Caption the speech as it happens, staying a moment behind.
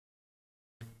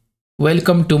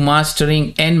Welcome to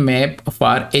Mastering Nmap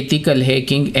for Ethical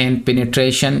Hacking and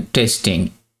Penetration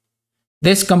Testing.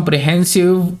 This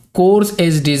comprehensive course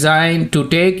is designed to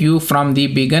take you from the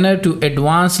beginner to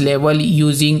advanced level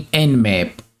using Nmap,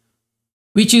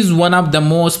 which is one of the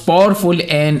most powerful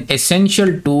and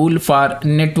essential tools for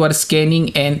network scanning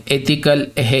and ethical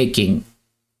hacking.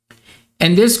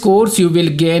 In this course, you will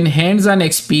gain hands-on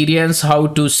experience how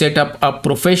to set up a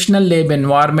professional lab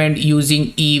environment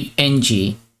using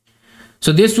EVE-NG.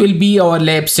 So this will be our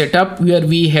lab setup where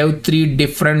we have three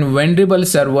different vulnerable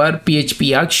server,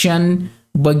 PHP Action,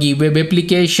 Buggy Web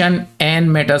Application, and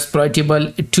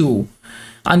Metasploitable 2.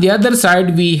 On the other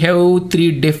side, we have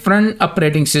three different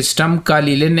operating systems,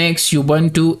 Kali Linux,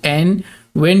 Ubuntu, and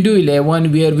Windows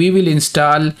 11, where we will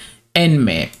install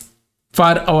Nmap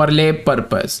for our lab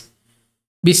purpose.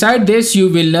 Besides this, you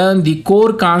will learn the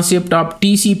core concept of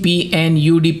TCP and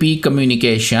UDP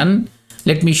communication.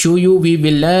 Let me show you. We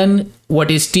will learn what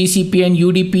is TCP and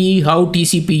UDP, how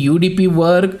TCP UDP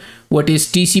work, what is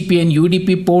TCP and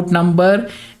UDP port number,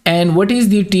 and what is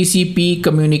the TCP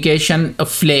communication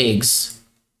flags.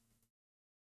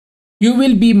 You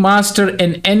will be master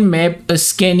in Nmap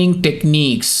scanning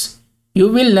techniques. You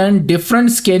will learn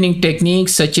different scanning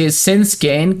techniques such as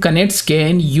SenScan, Connect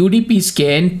Scan, UDP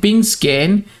Scan, Ping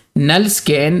Scan, Null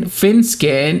Scan, Fin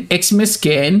Scan, XMS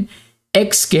Scan,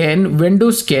 Xscan,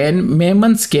 Windows Scan,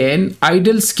 Maven Scan,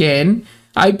 Idle Scan,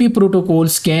 IP Protocol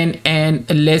Scan, and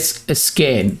Less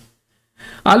Scan.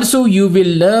 Also, you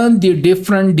will learn the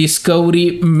different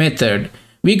discovery method.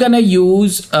 We're gonna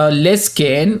use Less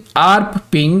Scan,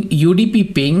 ARP Ping,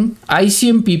 UDP Ping,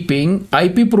 ICMP Ping,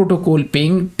 IP Protocol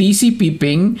Ping, TCP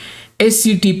Ping,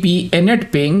 SCTP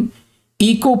Init Ping,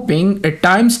 Echo Ping,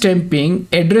 Timestamp Ping,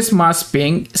 Address Mask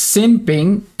Ping, SYN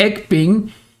Ping, ECK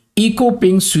Ping, Echo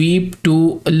Ping Sweep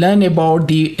to learn about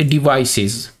the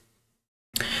devices.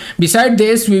 Besides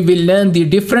this, we will learn the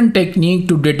different technique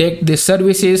to detect the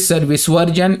services, service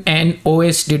version, and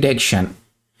OS detection,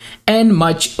 and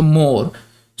much more.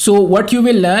 So what you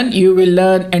will learn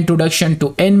introduction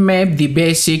to Nmap, the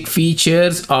basic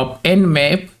features of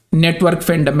Nmap, network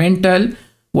fundamental,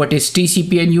 what is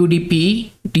TCP and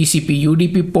UDP, TCP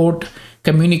UDP port,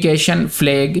 communication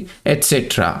flag,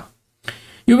 etc.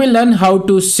 You will learn how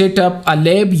to set up a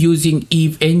lab using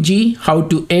EVE-NG, how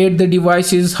to add the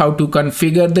devices, how to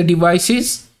configure the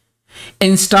devices,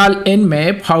 install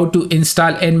Nmap, how to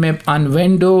install Nmap on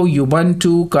Windows,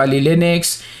 Ubuntu, Kali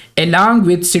Linux, along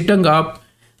with setting up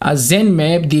a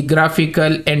Nmap, the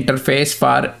graphical interface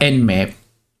for Nmap.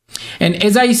 And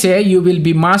as I say, you will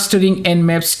be mastering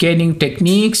Nmap scanning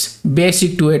techniques,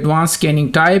 basic to advanced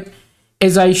scanning type,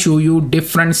 as I show you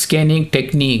different scanning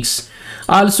techniques.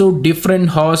 Also different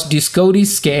host discovery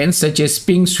scans such as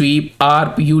ping sweep,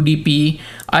 ARP, UDP,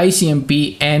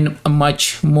 ICMP, and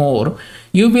much more.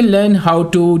 You will learn how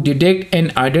to detect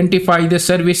and identify the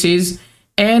services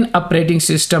and operating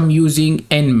system using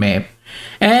Nmap.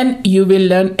 And you will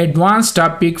learn advanced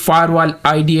topic firewall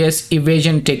IDS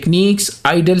evasion techniques,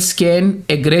 idle scan,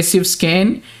 aggressive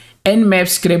scan, Nmap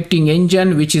scripting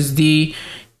engine, which is the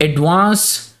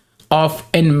advance of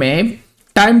Nmap,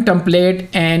 time template,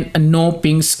 and no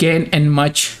ping scan, and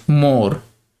much more.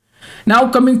 Now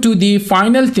coming to the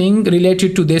final thing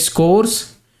related to this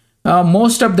course,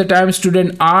 most of the time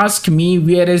students ask me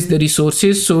where is the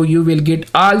resources. So you will get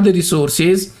all the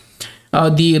resources,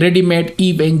 the ready-made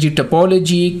EVE-NG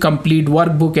topology, complete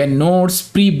workbook and notes,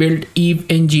 pre-built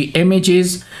EVE-NG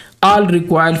images, all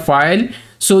required file.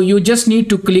 So you just need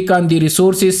to click on the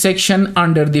resources section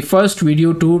under the first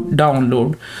video to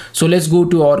download. So let's go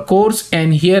to our course,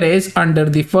 and here is under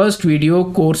the first video,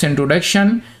 course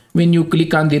introduction. When you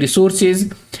click on the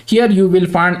resources, here you will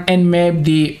find Nmap,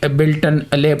 the built-in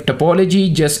lab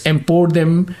topology. Just import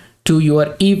them to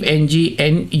your EVE-NG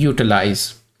and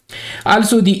utilize.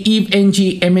 Also the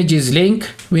EVE-NG images link.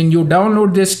 When you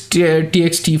download this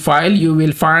txt file, you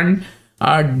will find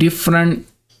a different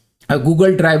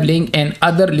Google Drive link and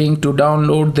other link to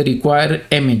download the required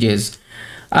images.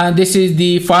 This is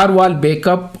the firewall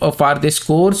backup for this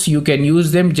course. You can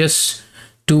use them just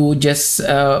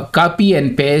copy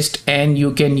and paste, and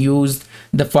you can use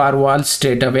the firewall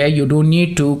straight away. You don't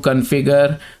need to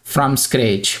configure from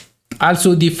scratch.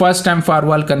 Also the first time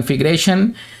firewall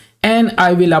configuration, and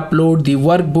I will upload the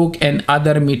workbook and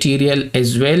other material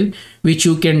as well, which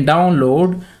you can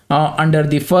download under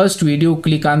the first video.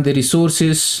 Click on the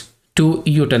resources to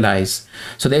utilize.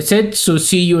 So that's it. So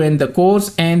see you in the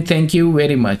course, and thank you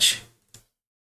very much.